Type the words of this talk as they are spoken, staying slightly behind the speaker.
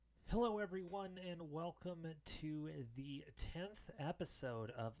Hello, everyone, and welcome to the 10th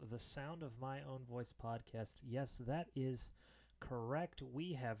episode of the Sound of My Own Voice podcast. Yes, that is correct.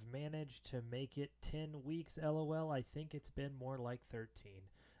 We have managed to make it 10 weeks, lol. I think it's been more like 13.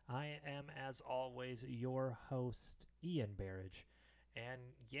 I am, as always, your host, Ian Barrage. And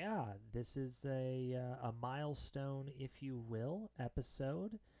yeah, this is a milestone, if you will,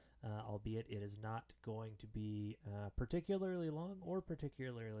 episode. Albeit it is not going to be particularly long or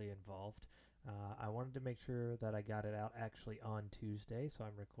particularly involved. I wanted to make sure that I got it out actually on Tuesday, so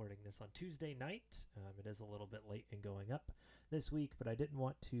I'm recording this on Tuesday night. It is a little bit late in going up this week, but I didn't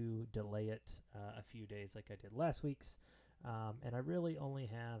want to delay it a few days like I did last week's. And I really only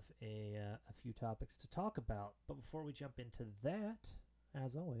have a few topics to talk about. But before we jump into that,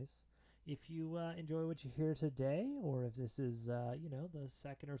 as always, if you enjoy what you hear today, or if this is, the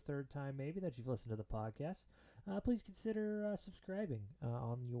second or third time maybe that you've listened to the podcast, please consider subscribing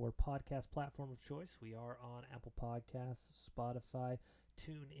on your podcast platform of choice. We are on Apple Podcasts, Spotify,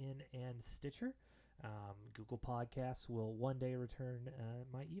 TuneIn, and Stitcher. Google Podcasts will one day return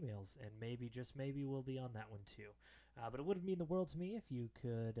my emails, and maybe, just maybe, we'll be on that one too. But it would mean the world to me if you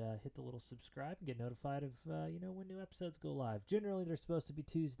could hit the little subscribe and get notified of when new episodes go live. Generally, they're supposed to be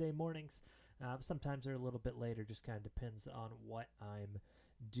Tuesday mornings. Sometimes they're a little bit later. Just kind of depends on what I'm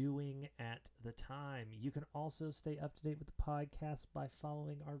doing at the time. You can also stay up to date with the podcast by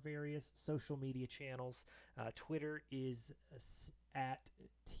following our various social media channels. Twitter is at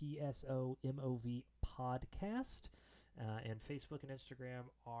TSOMOV podcast. And Facebook and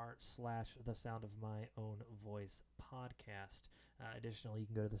Instagram are / The Sound of My Own Voice podcast. Additionally, you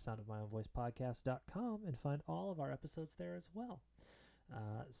can go to thesoundofmyownvoicepodcast.com and find all of our episodes there as well.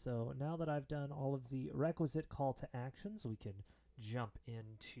 So now that I've done all of the requisite call to actions, we can jump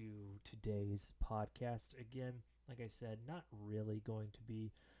into today's podcast. Again, like I said, not really going to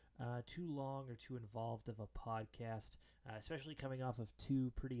be too long or too involved of a podcast, especially coming off of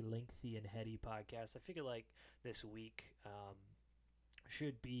two pretty lengthy and heady podcasts. I figure like this week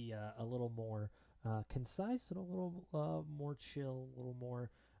should be a little more concise and a little more chill, a little more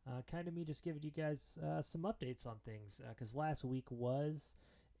kind of me just giving you guys some updates on things, because last week was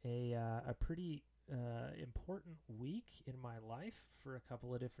a pretty important week in my life for a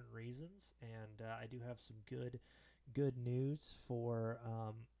couple of different reasons, and I do have some good news for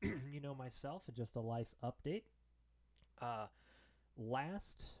myself, and just a life update.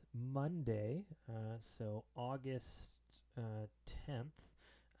 Last Monday, so August 10th,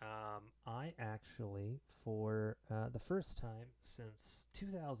 I actually, for the first time since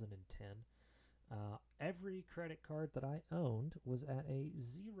 2010, every credit card that I owned was at a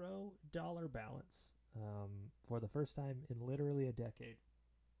 $0 balance for the first time in literally a decade.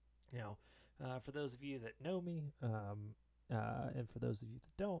 Now, for those of you that know me, and for those of you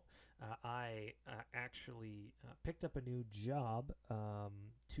that don't, I actually picked up a new job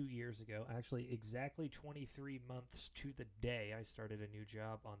 2 years ago. Actually, exactly 23 months to the day, I started a new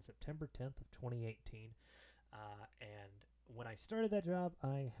job on September 10th of 2018. And when I started that job,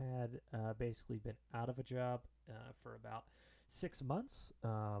 I had basically been out of a job for about 6 months.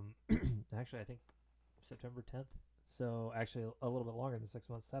 Actually, I think September 10th. So actually a little bit longer than 6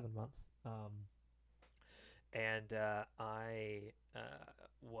 months, 7 months. And I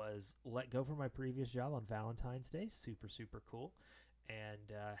was let go from my previous job on Valentine's Day. Super, super cool.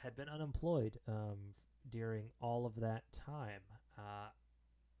 And had been unemployed during all of that time.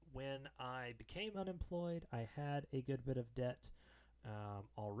 When I became unemployed, I had a good bit of debt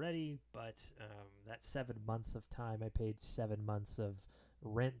already, but that 7 months of time, I paid 7 months of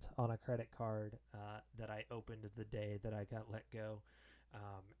rent on a credit card that I opened the day that I got let go,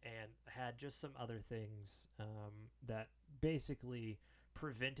 and had just some other things that basically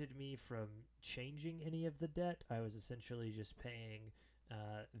prevented me from changing any of the debt. I was essentially just paying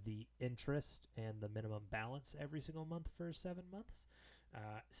the interest and the minimum balance every single month for 7 months.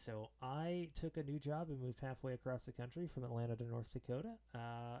 So I took a new job and moved halfway across the country from Atlanta to North Dakota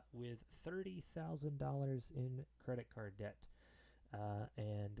with $30,000 in credit card debt.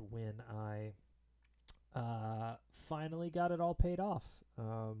 And when I finally got it all paid off,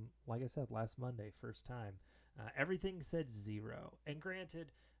 like I said, last Monday, first time, everything said zero. And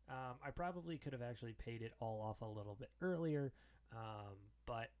granted, I probably could have actually paid it all off a little bit earlier,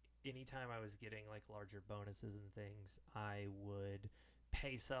 but anytime I was getting like larger bonuses and things, I would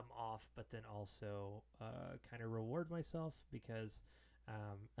pay some off, but then also kind of reward myself, because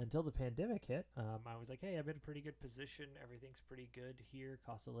until the pandemic hit, I was like, hey, I'm in a pretty good position. Everything's pretty good here.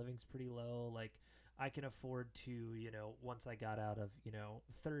 Cost of living's pretty low. Like, I can afford to, once I got out of,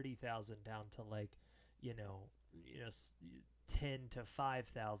 30,000 down to like, 10 10 to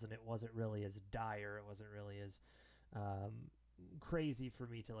 5,000, it wasn't really as dire. It wasn't really as crazy for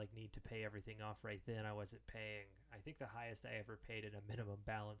me to like need to pay everything off right then. I wasn't paying. I think the highest I ever paid in a minimum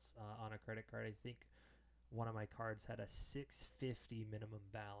balance on a credit card, I think one of my cards had a 650 minimum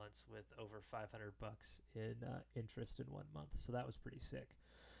balance with over 500 bucks in interest in 1 month. So that was pretty sick.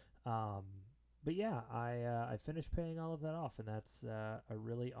 But yeah, I finished paying all of that off, and that's a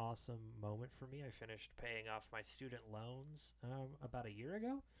really awesome moment for me. I finished paying off my student loans about a year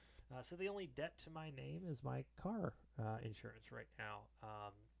ago. So the only debt to my name is my car insurance right now.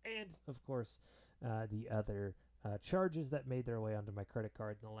 And, of course, the other charges that made their way onto my credit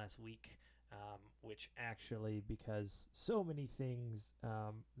card in the last week, which actually, because so many things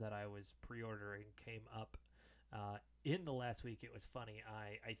that I was pre-ordering came up in the last week. It was funny.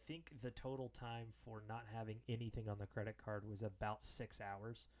 I think the total time for not having anything on the credit card was about 6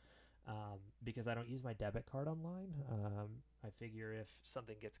 hours. Because I don't use my debit card online. I figure if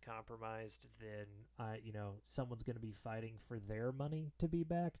something gets compromised, then someone's going to be fighting for their money to be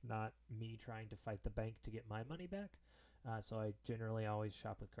back, not me trying to fight the bank to get my money back. So I generally always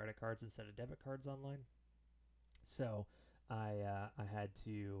shop with credit cards instead of debit cards online. So I had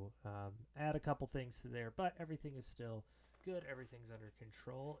to add a couple things to there, but everything is still good. Everything's under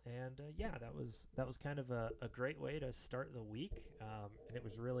control, and that was kind of a great way to start the week, and it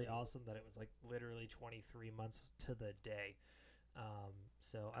was really awesome that it was like literally 23 months to the day.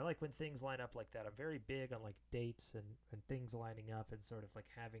 So I like when things line up like that. I'm very big on like dates and things lining up and sort of like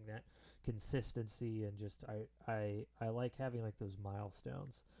having that consistency, and just I like having like those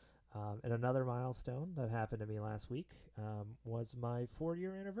milestones. And another milestone that happened to me last week was my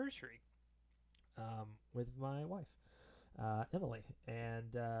 4-year anniversary with my wife. Emily,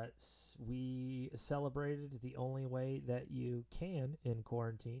 and we celebrated the only way that you can in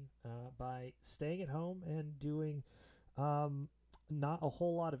quarantine by staying at home and doing not a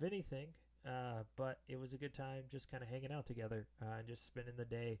whole lot of anything, but it was a good time just kind of hanging out together and just spending the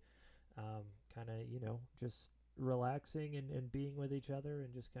day kind of, just relaxing and being with each other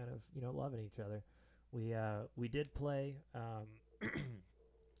and just kind of, loving each other. We did play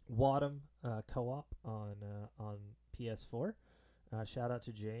Wadham co-op on PS4. Shout out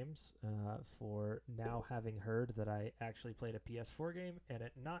to James for now having heard that I actually played a PS4 game and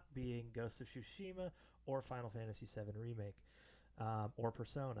it not being Ghost of Tsushima or Final Fantasy VII Remake or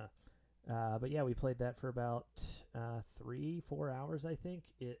Persona. But yeah, we played that for about 3-4 hours, I think.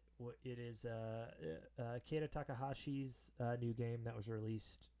 It is Keita Takahashi's new game that was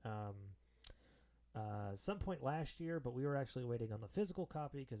released some point last year, but we were actually waiting on the physical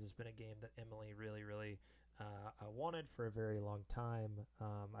copy because it's been a game that Emily really, really wanted for a very long time.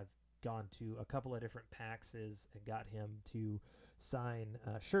 I've gone to a couple of different PAXs and got him to sign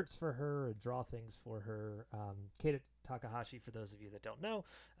shirts for her and draw things for her. Keita Takahashi, for those of you that don't know,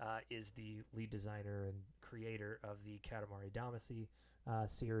 is the lead designer and creator of the Katamari Damacy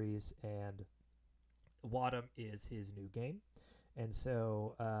series, and Wadham is his new game. And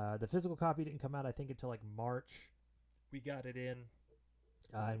so the physical copy didn't come out, I think, until like March. We got it in,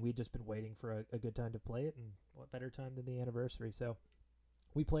 and we'd just been waiting for a good time to play it, and what better time than the anniversary? So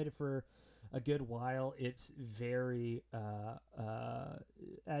we played it for a good while. It's very,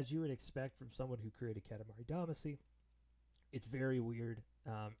 as you would expect from someone who created Katamari Damacy, it's very weird.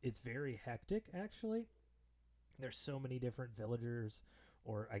 It's very hectic, actually. There's so many different villagers,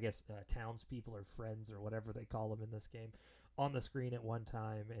 or I guess townspeople or friends or whatever they call them in this game, on the screen at one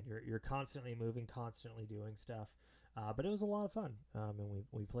time, and you're constantly moving, constantly doing stuff. But it was a lot of fun, and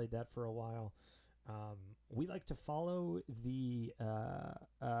we played that for a while. We like to follow the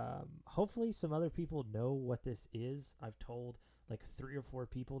hopefully some other people know what this is. I've told like 3 or 4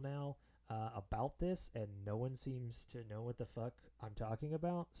 people now about this, and no one seems to know what the fuck I'm talking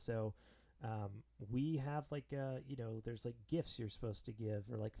about. So we have like there's like gifts you're supposed to give,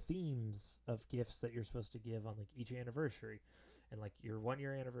 or like themes of gifts that you're supposed to give on like each anniversary. And like your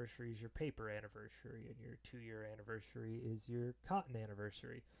 1-year anniversary is your paper anniversary, and your 2-year anniversary is your cotton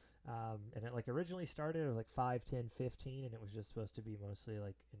anniversary. And it like originally started at like 5, 10, 15, and it was just supposed to be mostly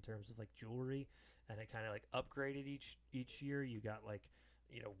like in terms of like jewelry, and it kind of like upgraded each year. You got like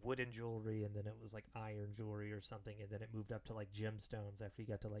wooden jewelry, and then it was like iron jewelry or something, and then it moved up to like gemstones after you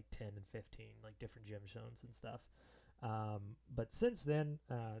got to like 10 and 15, like different gemstones and stuff. But since then,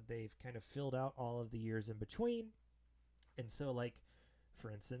 they've kind of filled out all of the years in between. And so, like, for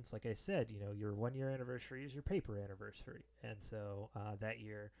instance, like I said, your 1-year anniversary is your paper anniversary. And so that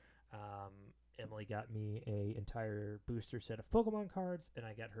year Emily got me a entire booster set of Pokemon cards, and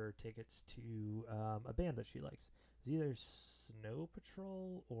I got her tickets to a band that she likes. It's either Snow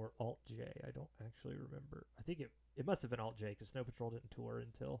Patrol or Alt J. I don't actually remember. I think it must have been Alt J because Snow Patrol didn't tour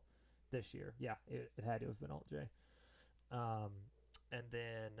until this year. Yeah, it had to have been Alt J. And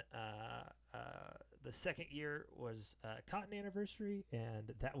then the second year was Cotton Anniversary,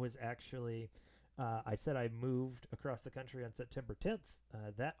 and that was actually I said I moved across the country on September 10th.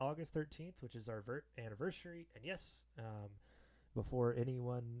 That August 13th, which is our anniversary, and yes, before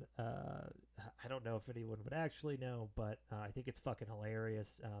anyone, I don't know if anyone would actually know, but I think it's fucking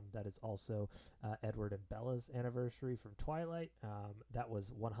hilarious. That is also Edward and Bella's anniversary from Twilight. That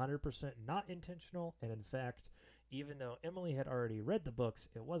was 100% not intentional, and in fact, even though Emily had already read the books,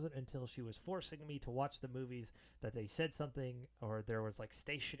 it wasn't until she was forcing me to watch the movies that they said something, or there was like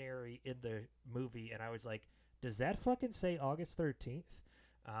stationery in the movie, and I was like, does that fucking say August 13th?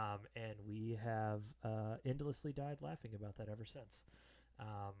 And we have endlessly died laughing about that ever since.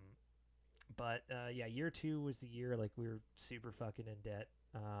 But yeah, year 2 was the year like we were super fucking in debt.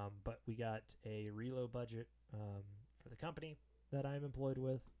 But we got a reload budget for the company that I'm employed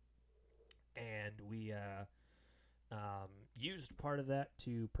with, and we used part of that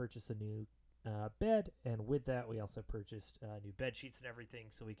to purchase a new bed, and with that we also purchased new bed sheets and everything,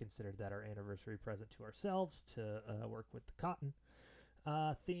 so we considered that our anniversary present to ourselves to work with the cotton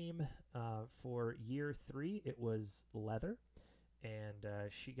theme. For year 3 it was leather, and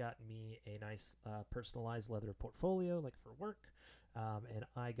she got me a nice personalized leather portfolio like for work, and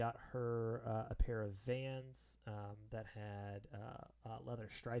I got her a pair of Vans that had leather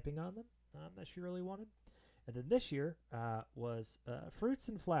striping on them that she really wanted. And then this year was Fruits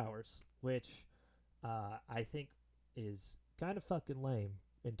and Flowers, which I think is kind of fucking lame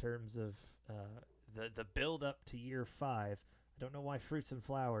in terms of the build up to year 5. I don't know why Fruits and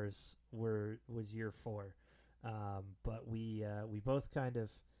Flowers was year 4, but we both kind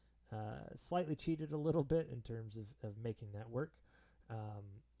of slightly cheated a little bit in terms of making that work.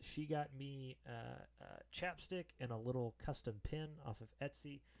 She got me chapstick and a little custom pin off of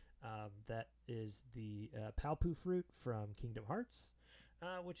Etsy. That is the Palpu fruit from Kingdom Hearts,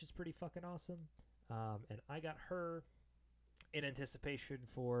 which is pretty fucking awesome. And I got her in anticipation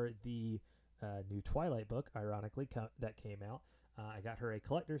for the new Twilight book, ironically, that came out. I got her a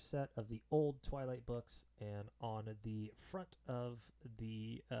collector's set of the old Twilight books, and on the front of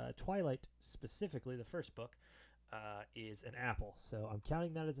the Twilight, specifically the first book, is an apple. So I'm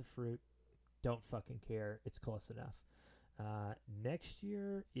counting that as a fruit. Don't fucking care. It's close enough. Next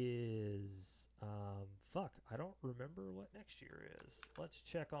year is I don't remember what next year is. Let's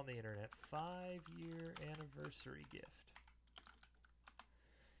check on the internet. 5-year anniversary gift.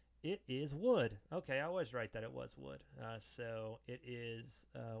 It is wood. Okay, I was right that it was wood. So it is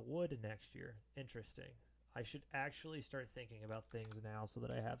wood next year. Interesting. I should actually start thinking about things now so that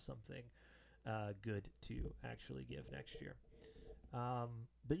I have something good to actually give next year.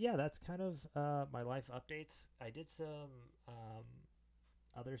 But yeah, that's kind of my life updates. I did some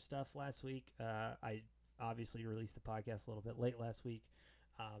other stuff last week. I obviously released the podcast a little bit late last week,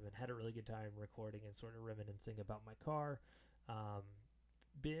 and had a really good time recording and sort of reminiscing about my car.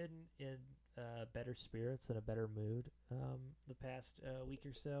 Been in better spirits and a better mood the past week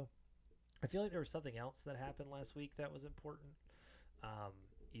or so. I feel like there was something else that happened last week that was important,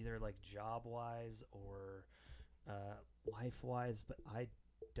 either like job-wise or life-wise, but I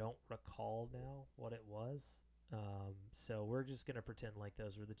don't recall now what it was. So we're just going to pretend like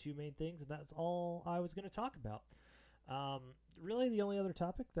those were the two main things, and that's all I was going to talk about. Really, the only other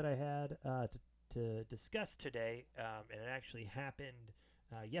topic that I had to discuss today, and it actually happened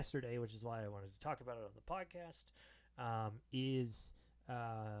yesterday, which is why I wanted to talk about it on the podcast, is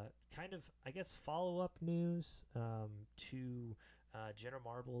kind of, I guess, follow-up news to Jenna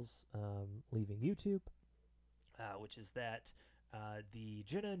Marbles leaving YouTube, which is that the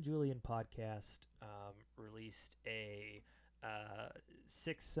Jenna and Julian podcast released a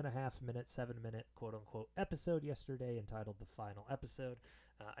 6.5 minute, 7 minute quote unquote episode yesterday entitled The Final Episode.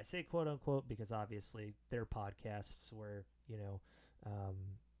 I say quote unquote because obviously their podcasts were,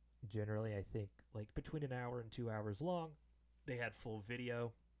 generally I think like between an hour and 2 hours long. They had full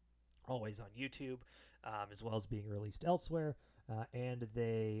video, always on YouTube, as well as being released elsewhere. And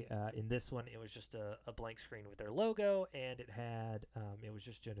they, in this one, it was just a blank screen with their logo, and it was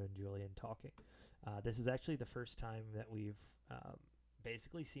just Jenna and Julian talking. This is actually the first time that we've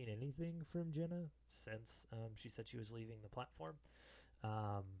basically seen anything from Jenna since she said she was leaving the platform.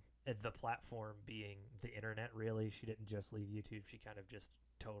 And the platform being the internet, really. She didn't just leave YouTube. She kind of just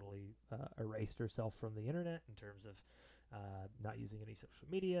totally erased herself from the internet in terms of not using any social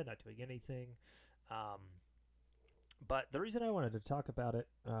media, not doing anything. Um, but the reason I wanted to talk about it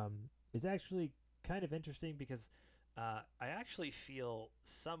is actually kind of interesting because I actually feel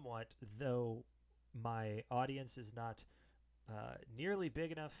somewhat, though my audience is not nearly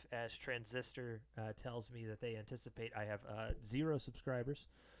big enough as Transistor tells me that they anticipate I have 0 subscribers.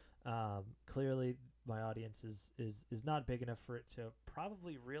 Clearly, my audience is not big enough for it to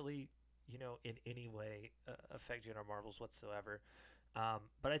probably really, in any way affect General Marbles whatsoever.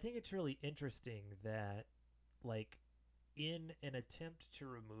 But I think it's really interesting that, like, in an attempt to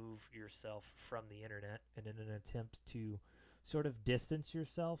remove yourself from the internet and in an attempt to sort of distance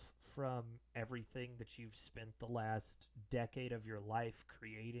yourself from everything that you've spent the last decade of your life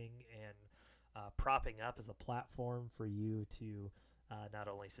creating and propping up as a platform for you to not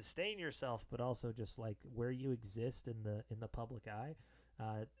only sustain yourself but also just like where you exist in the public eye,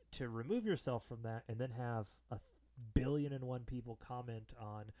 to remove yourself from that and then have a billion and one people comment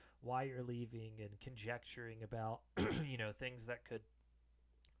on why you're leaving and conjecturing about things that could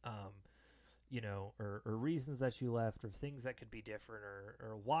um, or reasons that you left or things that could be different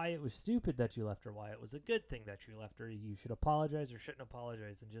or why it was stupid that you left or why it was a good thing that you left or you should apologize or shouldn't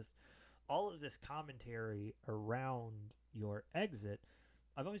apologize, and just all of this commentary around your exit.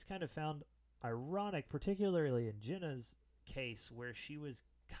 I've always kind of found ironic, particularly in Jenna's case, where she was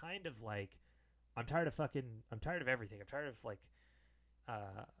kind of like, I'm tired of everything. I'm tired of like,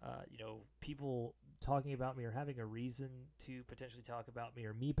 people talking about me or having a reason to potentially talk about me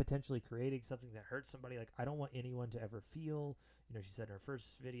or me potentially creating something that hurts somebody. Like, I don't want anyone to ever feel, she said in her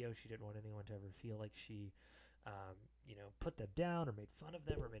first video, she didn't want anyone to ever feel like she, put them down or made fun of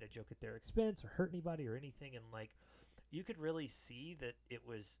them or made a joke at their expense or hurt anybody or anything. And like, you could really see that it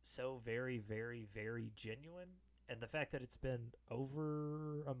was so very, very, very genuine. And the fact that it's been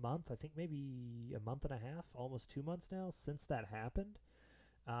over a month, I think maybe a month and a half, almost 2 months now since that happened.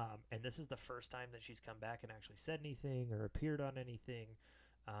 And this is the first time that she's come back and actually said anything or appeared on anything.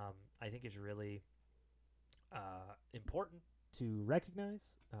 I think is really important to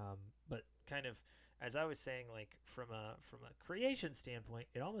recognize. But kind of, as I was saying, like from a creation standpoint,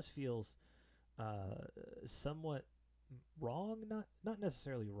 it almost feels somewhat wrong. Not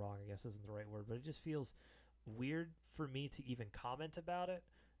necessarily wrong, I guess isn't the right word, but it just feels weird for me to even comment about it,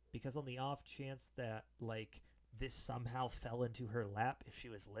 because on the off chance that like this somehow fell into her lap if she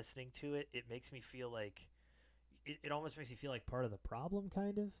was listening to it, it makes me feel like it almost makes me feel like part of the problem,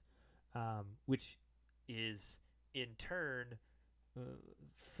 kind of, which is in turn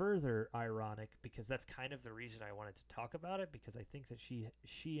further ironic, because that's kind of the reason I wanted to talk about it, because I think that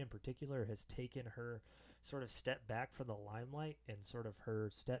she in particular has taken her sort of step back from the limelight and sort of her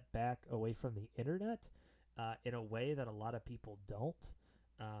step back away from the internet in a way that a lot of people don't.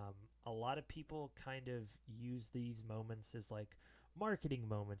 A lot of people kind of use these moments as like marketing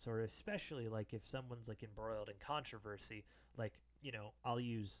moments, or especially like if someone's like embroiled in controversy, like, I'll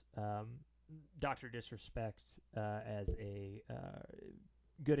use Dr. Disrespect as a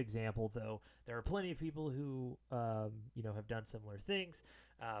good example, though there are plenty of people who have done similar things.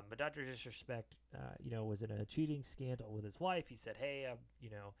 But Dr. Disrespect was in a cheating scandal with his wife. He said, hey,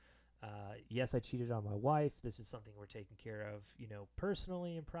 yes, I cheated on my wife. This is something we're taking care of,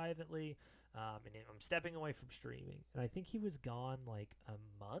 personally and privately. And I'm stepping away from streaming. And I think he was gone like a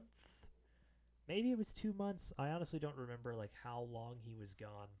month. Maybe it was 2 months. I honestly don't remember like how long he was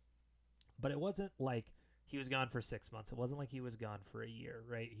gone. But it wasn't like he was gone for 6 months. It wasn't like he was gone for a year,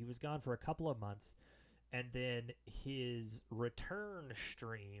 right? He was gone for a couple of months. And then his return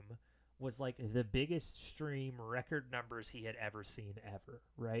stream was like the biggest stream record numbers he had ever seen ever,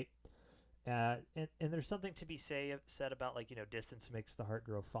 right? And there's something to be said about like, distance makes the heart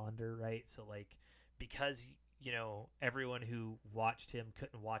grow fonder, right? So like, because everyone who watched him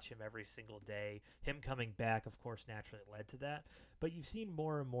couldn't watch him every single day, him coming back of course naturally led to that. But you've seen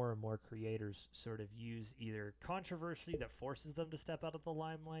more and more and more creators sort of use either controversy that forces them to step out of the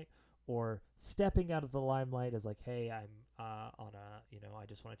limelight, or stepping out of the limelight as like, hey, I'm on a, I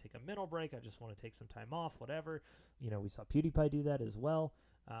just want to take a mental break, I just want to take some time off, whatever. We saw PewDiePie do that as well,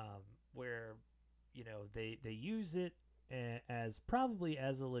 where they use it as probably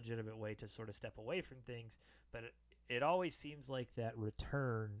as a legitimate way to sort of step away from things, but it always seems like that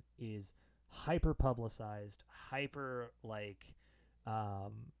return is hyper publicized, hyper like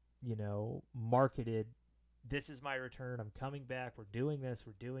marketed. This is my return, I'm coming back, we're doing this,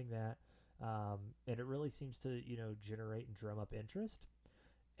 we're doing that. And it really seems to generate and drum up interest.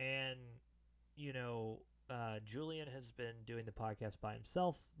 And Julian has been doing the podcast by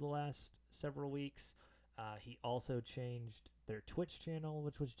himself the last several weeks. He also changed their Twitch channel,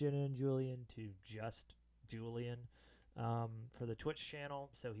 which was Jenna and Julian, to just Julian. for the Twitch channel.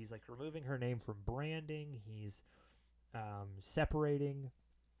 So he's like removing her name from branding. He's separating,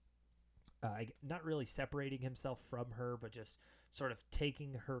 not really separating himself from her, but just sort of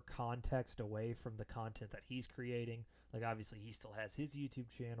taking her context away from the content that he's creating. Like obviously he still has his YouTube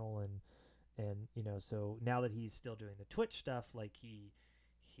channel and so now that he's still doing the Twitch stuff, like he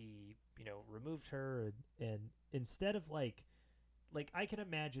removed her and instead of like I can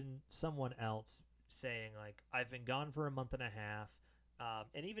imagine someone else saying like I've been gone for a month and a half,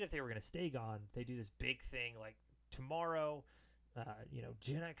 and even if they were going to stay gone, they do this big thing like tomorrow,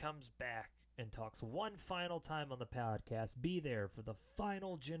 Jenna comes back and talks one final time on the podcast. Be there for the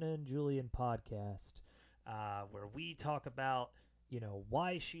final Jenna and Julian podcast, where we talk about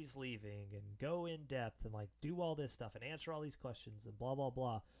why she's leaving and go in depth and like do all this stuff and answer all these questions and blah blah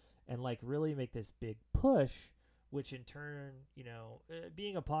blah, and like really make this big push, which in turn,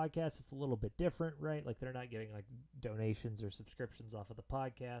 being a podcast, it's a little bit different, right? Like they're not getting like donations or subscriptions off of the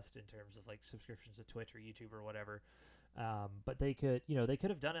podcast in terms of like subscriptions to Twitch or YouTube or whatever. But they could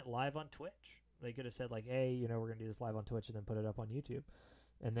have done it live on Twitch. They could have said like, hey, we're going to do this live on Twitch and then put it up on YouTube,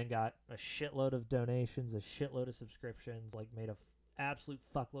 and then got a shitload of donations, a shitload of subscriptions, like made a absolute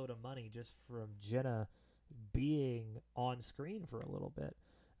fuckload of money just from Jenna being on screen for a little bit.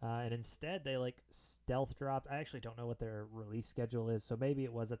 And instead, they like stealth dropped. I actually don't know what their release schedule is, so maybe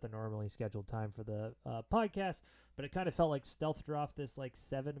it was at the normally scheduled time for the podcast. But it kind of felt like stealth dropped this like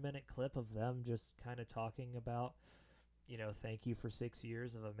 7-minute clip of them just kind of talking about, thank you for 6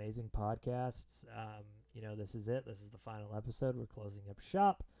 years of amazing podcasts. This is it. This is the final episode. We're closing up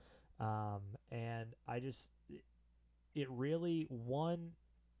shop. And I just, it really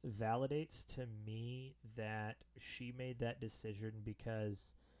validates to me that she made that decision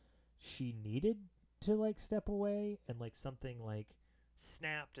because she needed to like step away, and like something like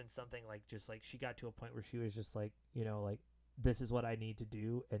snapped, and something like just like she got to a point where she was just like, like this is what I need to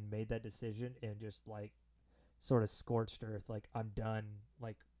do, and made that decision, and just like sort of scorched earth, like I'm done,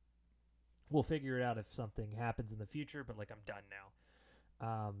 like we'll figure it out if something happens in the future, but like I'm done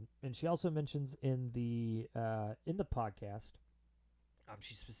now. And she also mentions in the podcast,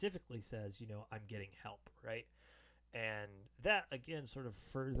 she specifically says, I'm getting help, right? And that, again, sort of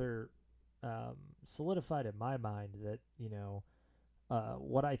further solidified in my mind that,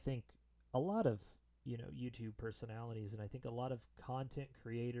 what I think a lot of, YouTube personalities, and I think a lot of content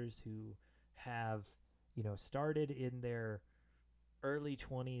creators who have, started in their early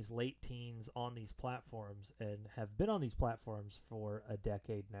 20s, late teens on these platforms and have been on these platforms for a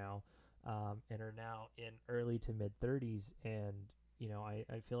decade now, and are now in early to mid 30s. And,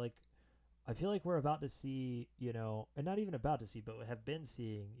 I feel like we're about to see, and not even about to see, but have been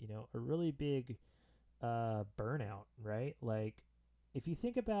seeing, a really big burnout, right? Like if you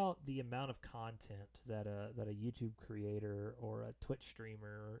think about the amount of content that a YouTube creator or a Twitch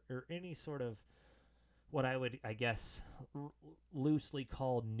streamer or any sort of what I would, I guess, loosely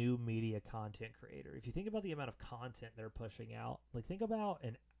call new media content creator. If you think about the amount of content they're pushing out, like think about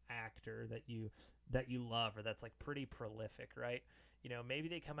an actor that you love or that's like pretty prolific, right? Maybe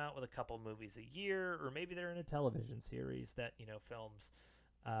they come out with a couple movies a year, or maybe they're in a television series that, films,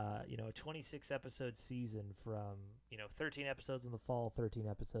 a 26 episode season from, 13 episodes in the fall, 13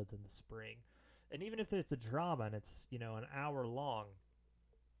 episodes in the spring. And even if it's a drama and it's, an hour long,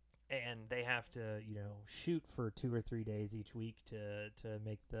 and they have to, shoot for 2 or 3 days each week to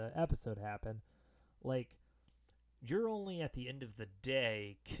make the episode happen, like you're only at the end of the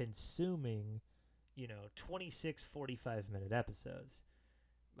day consuming 26 45-minute episodes.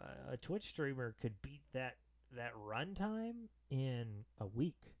 A Twitch streamer could beat that runtime in a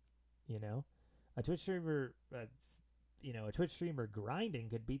week. A Twitch streamer grinding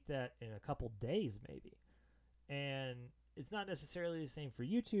could beat that in a couple days maybe. And it's not necessarily the same for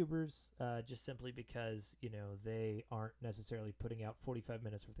YouTubers, just simply because they aren't necessarily putting out 45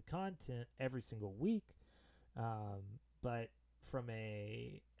 minutes worth of content every single week. But from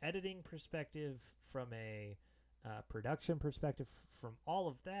a editing perspective, from a production perspective, from all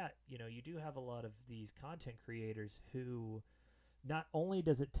of that, you do have a lot of these content creators who not only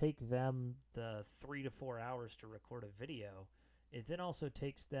does it take them the 3 to 4 hours to record a video, it then also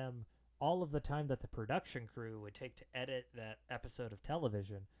takes them all of the time that the production crew would take to edit that episode of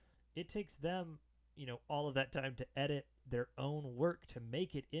television. It takes them, all of that time to edit their own work to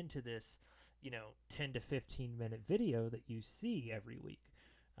make it into this, 10 to 15 minute video that you see every week.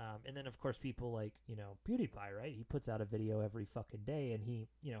 And then, of course, people like, PewDiePie, right? He puts out a video every fucking day, and he,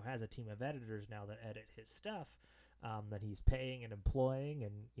 has a team of editors now that edit his stuff, that he's paying and employing.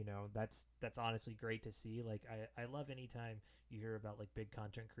 And, that's honestly great to see. Like, I love anytime you hear about, like, big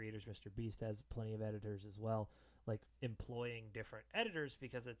content creators. Mr. Beast has plenty of editors as well. like employing different editors,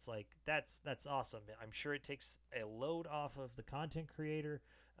 because it's like that's awesome. I'm sure it takes a load off of the content creator,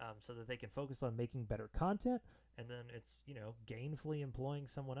 so that they can focus on making better content, and then it's, gainfully employing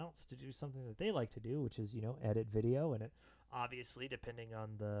someone else to do something that they like to do, which is, edit video. And it obviously, depending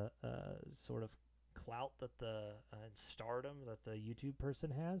on the sort of clout that the and stardom that the YouTube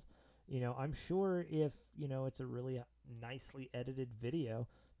person has, I'm sure if it's a really nicely edited video,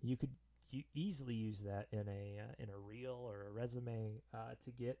 you could easily use that in a reel or a resume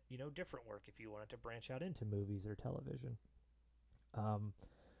to get different work if you wanted to branch out into movies or television.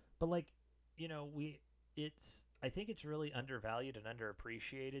 But like, we it's I think it's really undervalued and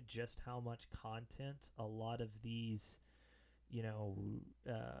underappreciated just how much content a lot of these,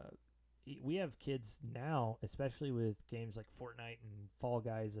 we have kids now, especially with games like Fortnite and Fall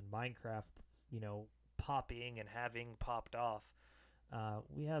Guys and Minecraft, popping and having popped off.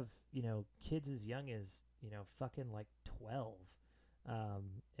 We have, kids as young as, fucking like 12.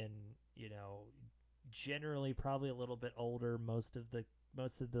 And, generally probably a little bit older. Most of the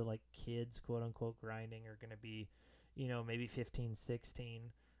like kids, quote unquote, grinding are going to be, maybe 15, 16.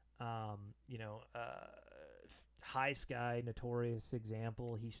 High Sky, notorious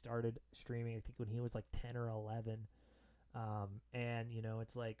example. He started streaming, I think, when he was like 10 or 11. And,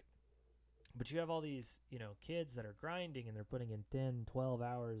 it's like, but you have all these, kids that are grinding and they're putting in 10, 12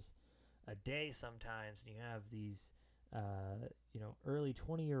 hours a day sometimes. And you have these, early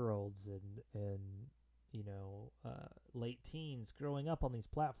 20-year-olds and late teens growing up on these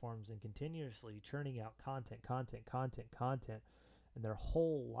platforms and continuously churning out content. And their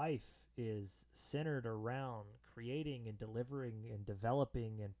whole life is centered around creating and delivering and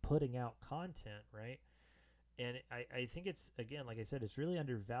developing and putting out content, right? And I think it's, again, like I said, it's really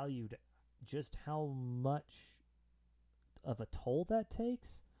undervalued just how much of a toll that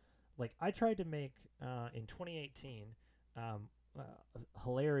takes. Like, I tried to make, in 2018,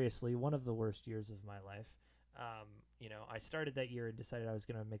 hilariously, one of the worst years of my life. I started that year and decided I was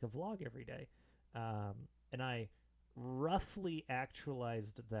going to make a vlog every day. And I roughly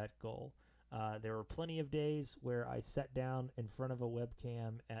actualized that goal. There were plenty of days where I sat down in front of a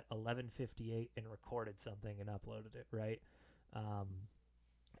webcam at 11:58 and recorded something and uploaded it, right?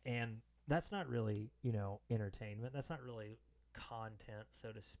 And that's not really, entertainment. That's not really content,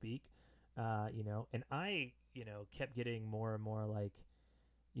 so to speak. And I, kept getting more and more like,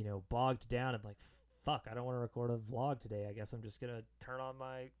 bogged down and like, fuck, I don't want to record a vlog today. I guess I'm just going to turn on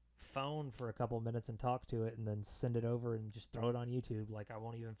my phone for a couple minutes and talk to it and then send it over and just throw it on YouTube. Like, I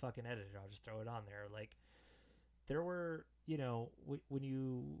won't even fucking edit it. I'll just throw it on there. Like, there were, when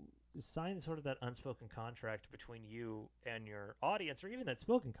you sign sort of that unspoken contract between you and your audience, or even that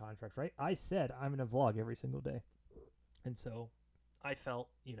spoken contract, right? I said I'm going to vlog every single day. And so I felt,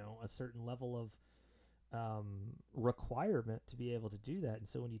 a certain level of requirement to be able to do that. And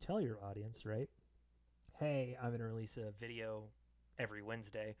so when you tell your audience, right, hey, I'm going to release a video every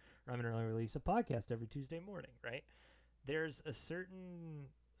Wednesday, or I'm going to release a podcast every Tuesday morning, right? There's a certain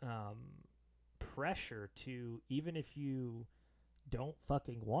pressure to, even if you don't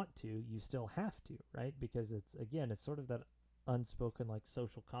fucking want to, you still have to, right? Because it's sort of that unspoken like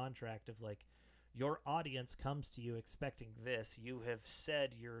social contract of like, your audience comes to you expecting this. You have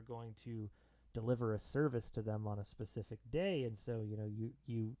said you're going to deliver a service to them on a specific day, and so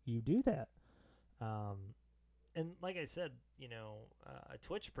you do that. And like I said, a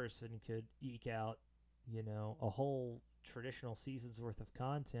Twitch person could eke out, a whole traditional season's worth of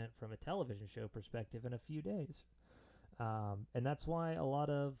content from a television show perspective in a few days. And that's why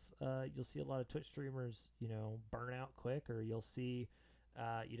you'll see a lot of Twitch streamers, burn out quick, or you'll see,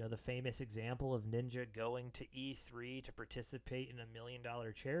 the famous example of Ninja going to E3 to participate in $1 million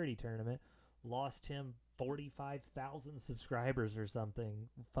charity tournament, lost him 45,000 subscribers or something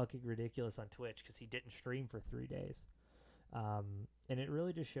fucking ridiculous on Twitch because he didn't stream for 3 days. And it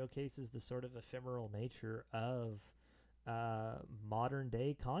really just showcases the sort of ephemeral nature of modern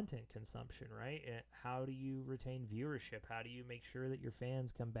day content consumption, right? How do you retain viewership? How do you make sure that your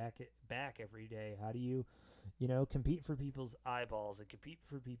fans come back every day? How do you, compete for people's eyeballs and compete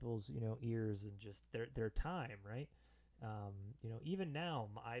for people's, ears and just their time, right? Even now,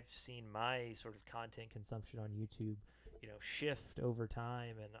 I've seen my sort of content consumption on YouTube, shift over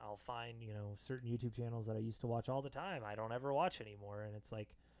time, and I'll find, certain YouTube channels that I used to watch all the time, I don't ever watch anymore. And it's like,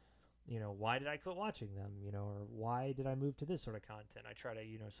 why did I quit watching them, or why did I move to this sort of content? I try to,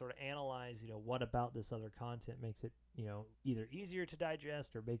 sort of analyze, what about this other content makes it, either easier to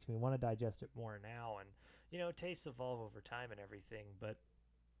digest or makes me want to digest it more now. And, tastes evolve over time and everything. But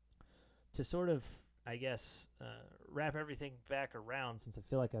to sort of, I guess, wrap everything back around, since I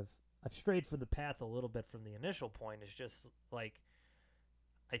feel like I've I've strayed from the path a little bit from the initial point. Is just like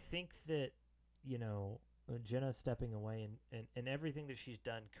I think that you know Jenna stepping away and everything that she's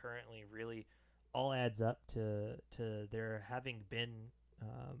done currently really all adds up to there having been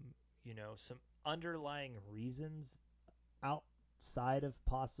some underlying reasons outside of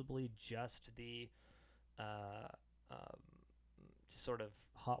possibly just the uh, um, sort of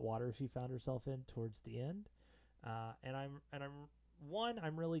hot water she found herself in towards the end.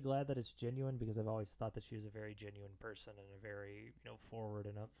 I'm really glad that it's genuine because I've always thought that she was a very genuine person and a very forward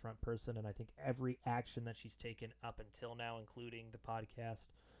and upfront person. And I think every action that she's taken up until now, including the podcast,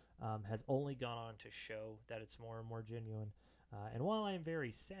 has only gone on to show that it's more and more genuine. And while I am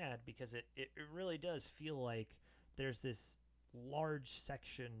very sad because it really does feel like there's this large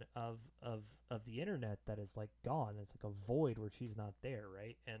section of the internet that is like gone. It's like a void where she's not there,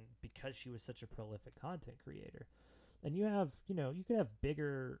 right? And because she was such a prolific content creator. And you have, you could have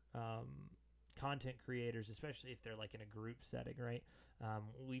bigger content creators, especially if they're like in a group setting, right?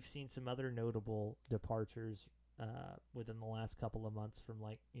 We've seen some other notable departures within the last couple of months from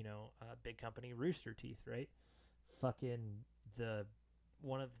like, big company Rooster Teeth, right? Fucking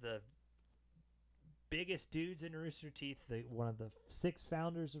one of the biggest dudes in Rooster Teeth, one of the 6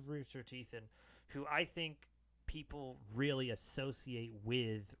 founders of Rooster Teeth, and who I think people really associate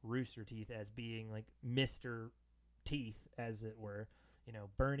with Rooster Teeth as being like Mr. Teeth, as it were.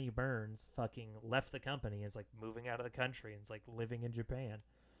 Bernie Burns fucking left the company, is like moving out of the country and is like living in Japan.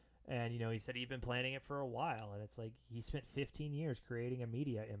 And, he said he'd been planning it for a while, and it's like he spent 15 years creating a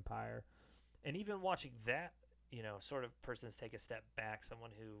media empire. And even watching that, sort of persons take a step back,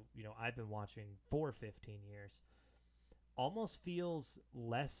 someone who, I've been watching for 15 years, almost feels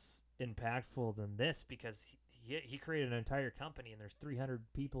less impactful than this because he created an entire company and there's 300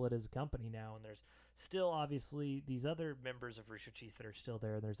 people at his company now, and there's still obviously these other members of Rooster Teeth that are still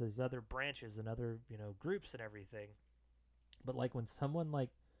there, and there's these other branches and other, groups and everything. But like when someone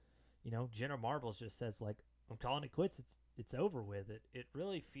like, Jenna Marbles just says like, I'm calling it quits, it's over with, it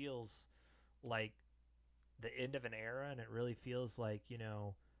really feels like the end of an era, and it really feels like you're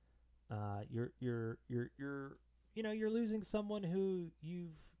losing someone who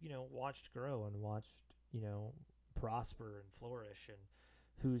you've watched grow and watched prosper and flourish, and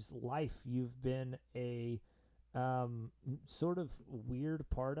whose life you've been a sort of weird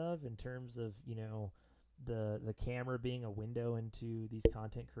part of in terms of the camera being a window into these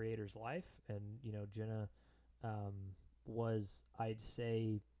content creators' life. And Jenna was, I'd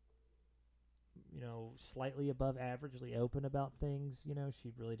say, slightly above averagely open about things.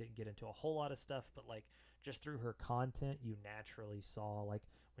 She really didn't get into a whole lot of stuff, but like just through her content, you naturally saw like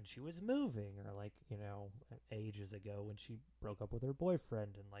when she was moving, or like, ages ago when she broke up with her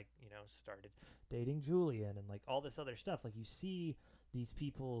boyfriend and like, started dating Julian and like all this other stuff. Like you see these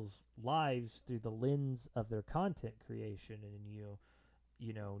people's lives through the lens of their content creation, and you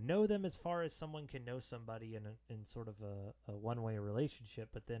know them as far as someone can know somebody in sort of a one-way relationship,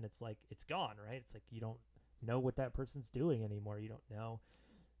 but then it's like it's gone, right? It's like you don't know what that person's doing anymore. You don't know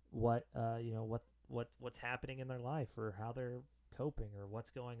what what's happening in their life, or how they're coping, or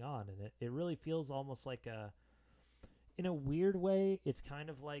what's going on. And it really feels almost like in a weird way, it's kind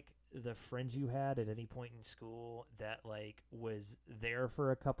of like the friend you had at any point in school that like was there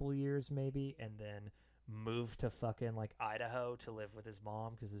for a couple years maybe, and then moved to fucking like Idaho to live with his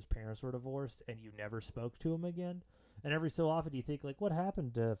mom because his parents were divorced, and you never spoke to him again. And every so often you think like, what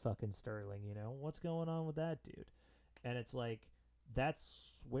happened to fucking Sterling? What's going on with that dude? And it's like,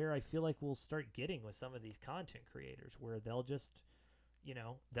 that's where I feel like we'll start getting with some of these content creators, where they'll just,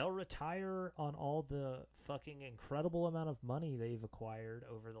 they'll retire on all the fucking incredible amount of money they've acquired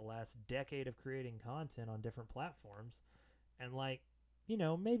over the last decade of creating content on different platforms. And like,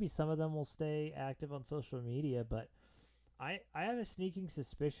 maybe some of them will stay active on social media, but I have a sneaking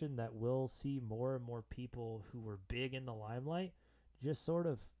suspicion that we'll see more and more people who were big in the limelight just sort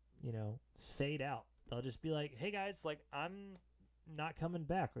of, fade out. They'll just be like, hey guys, like I'm not coming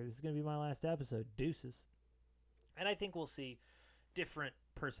back. Like, this is going to be my last episode. Deuces. And I think we'll see different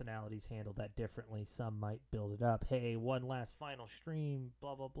personalities handle that differently. Some might build it up. Hey, one last final stream,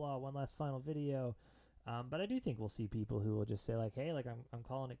 blah, blah, blah, one last final video. But I do think we'll see people who will just say like, hey, like I'm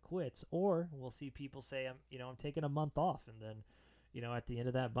calling it quits. Or we'll see people say, I'm taking a month off. And then, at the end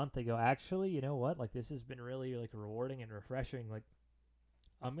of that month, they go, actually, you know what? Like, this has been really like rewarding and refreshing. Like,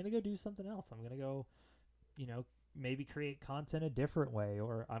 I'm going to go do something else. I'm going to go, maybe create content a different way,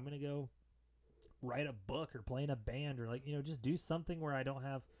 or I'm going to go write a book or play in a band, or like, just do something where I don't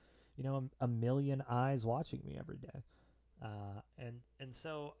have, a million eyes watching me every day. And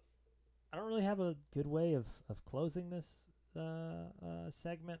so I don't really have a good way of closing this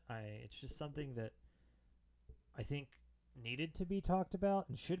segment. It's just something that I think needed to be talked about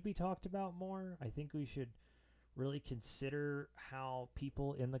and should be talked about more. I think we should really consider how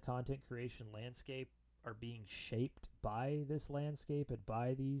people in the content creation landscape are being shaped by this landscape and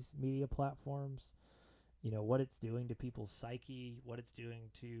by these media platforms. You know, what it's doing to people's psyche, what it's doing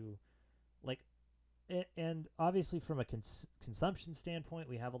to, like, and obviously from a consumption standpoint,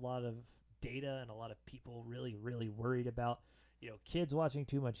 we have a lot of data and a lot of people really, really worried about, kids watching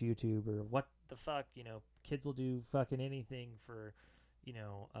too much YouTube or what the fuck, kids will do fucking anything for,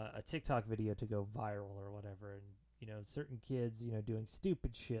 a TikTok video to go viral or whatever. And, certain kids, doing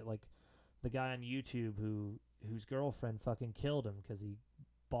stupid shit like the guy on YouTube whose girlfriend fucking killed him because he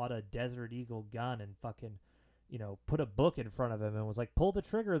bought a Desert Eagle gun and fucking, put a book in front of him and was like, pull the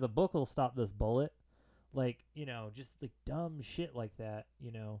trigger, the book will stop this bullet. Like, just like dumb shit like that.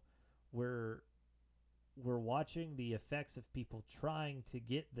 We're watching the effects of people trying to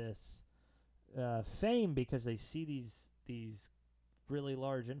get this fame because they see these really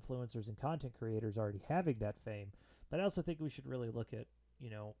large influencers and content creators already having that fame. But I also think we should really look at,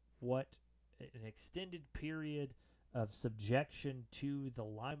 what an extended period of subjection to the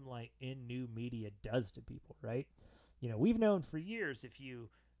limelight in new media does to people, right? We've known for years if you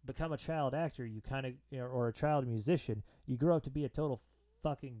become a child actor, you kind of, or a child musician, you grow up to be a total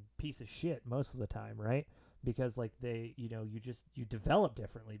fucking piece of shit most of the time, right? Because like you develop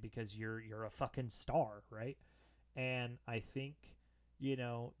differently because you're a fucking star, right? And I think,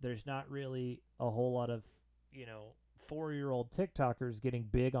 there's not really a whole lot of, 4-year-old TikTokers getting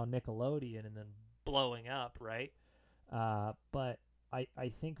big on Nickelodeon and then blowing up, right? But I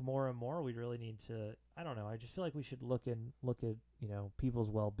think more and more we really need to, I don't know, I just feel like we should look at, people's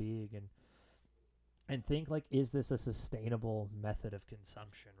well-being and think like, is this a sustainable method of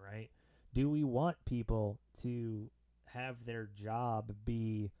consumption, right? Do we want people to have their job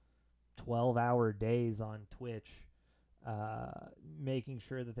be 12-hour days on Twitch, making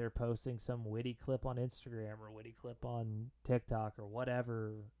sure that they're posting some witty clip on Instagram or witty clip on TikTok or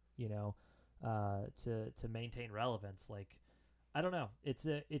whatever, to maintain relevance? Like, I don't know. It's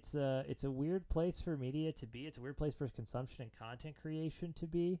a weird place for media to be. It's a weird place for consumption and content creation to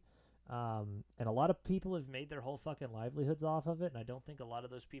be. And a lot of people have made their whole fucking livelihoods off of it, and I don't think a lot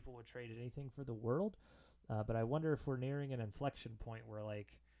of those people would trade anything for the world. But I wonder if we're nearing an inflection point where,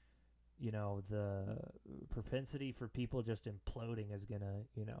 like, the propensity for people just imploding is gonna,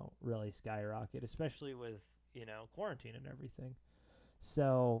 really skyrocket, especially with, quarantine and everything.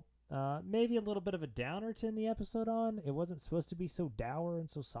 So maybe a little bit of a downer to end the episode on. It wasn't supposed to be so dour and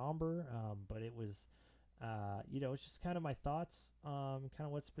so somber, but it was, it's just kind of my thoughts, kind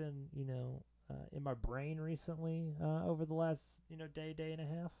of what's been, in my brain recently over the last, day and a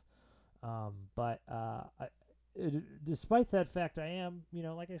half. But despite that fact, I am,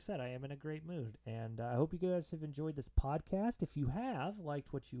 like I said, I am in a great mood. And I hope you guys have enjoyed this podcast. If you have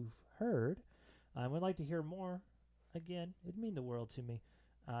liked what you've heard and would like to hear more, again, it'd mean the world to me.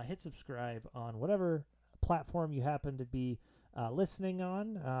 Hit subscribe on whatever platform you happen to be listening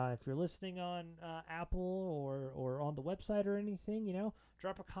on. If you're listening on Apple or on the website or anything,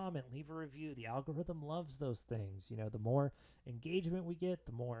 drop a comment, leave a review. The algorithm loves those things. The more engagement we get,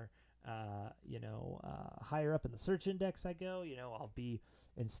 the more higher up in the search index I go. I'll be,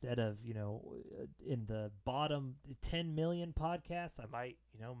 instead of, in the bottom 10 million podcasts, I might,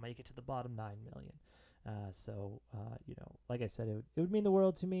 make it to the bottom 9 million. So, like I said, it would mean the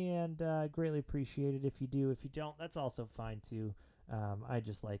world to me, and greatly appreciate it if you do. If you don't, that's also fine too. I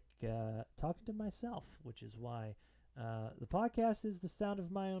just like talking to myself, which is why the podcast is the sound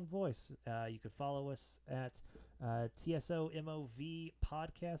of my own voice. You could follow us at TSOMOV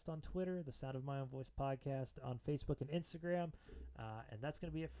podcast on Twitter, the Sound of My Own Voice podcast on Facebook and Instagram. And that's going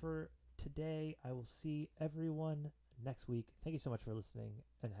to be it for today. I will see everyone next week. Thank you so much for listening,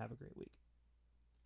 and have a great week.